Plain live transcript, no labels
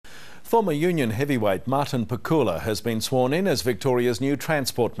Former union heavyweight Martin Pakula has been sworn in as Victoria's new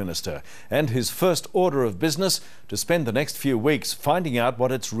Transport Minister, and his first order of business to spend the next few weeks finding out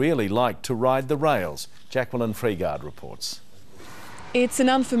what it's really like to ride the rails. Jacqueline Freegard reports. It's an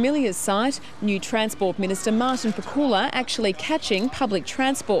unfamiliar sight, new Transport Minister Martin Pakula actually catching public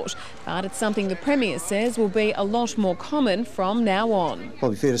transport. But it's something the Premier says will be a lot more common from now on.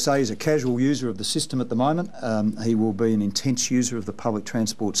 Probably fair to say he's a casual user of the system at the moment. He will be an intense user of the public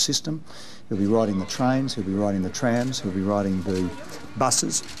transport system. He'll be riding the trains, he'll be riding the trams, he'll be riding the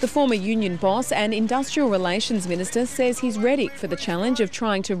buses. The former union boss and Industrial Relations Minister says he's ready for the challenge of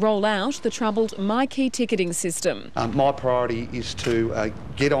trying to roll out the troubled MyKey ticketing system. My priority is to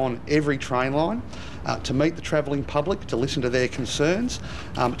get on every train line, to meet the travelling public, to listen to their concerns,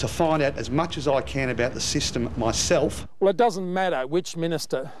 to find out as much as I can about the system myself. Well, it doesn't matter which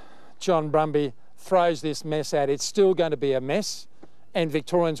minister John Brumby throws this mess at, it's still going to be a mess, and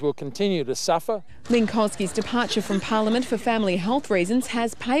Victorians will continue to suffer. Lynne Kosky's departure from Parliament for family health reasons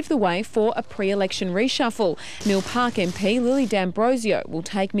has paved the way for a pre-election reshuffle. Mill Park MP Lily D'Ambrosio will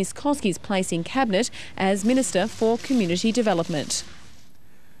take Miss Kosky's place in Cabinet as Minister for Community Development.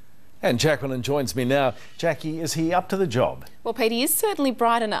 And Jacqueline joins me now. Jackie, is he up to the job? Well, Pete, he is certainly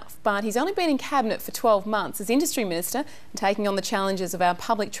bright enough, but he's only been in Cabinet for 12 months as Industry Minister, and taking on the challenges of our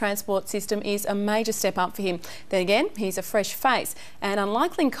public transport system is a major step up for him. Then again, he's a fresh face, and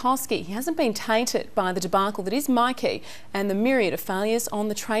unlike Lynne Kosky, he hasn't been tainted by the debacle that is MyKey and the myriad of failures on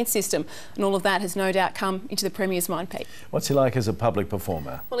the train system. And all of that has no doubt come into the Premier's mind, Pete. What's he like as a public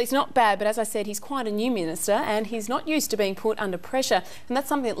performer? Well, he's not bad, but as I said, he's quite a new minister and he's not used to being put under pressure, and that's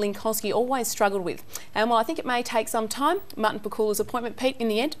something that Lynne Kosky always struggled with. And while I think it may take some time, Martin Pakula's appointment, Pete, in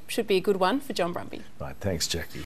the end, should be a good one for John Brumby. Right, thanks, Jackie.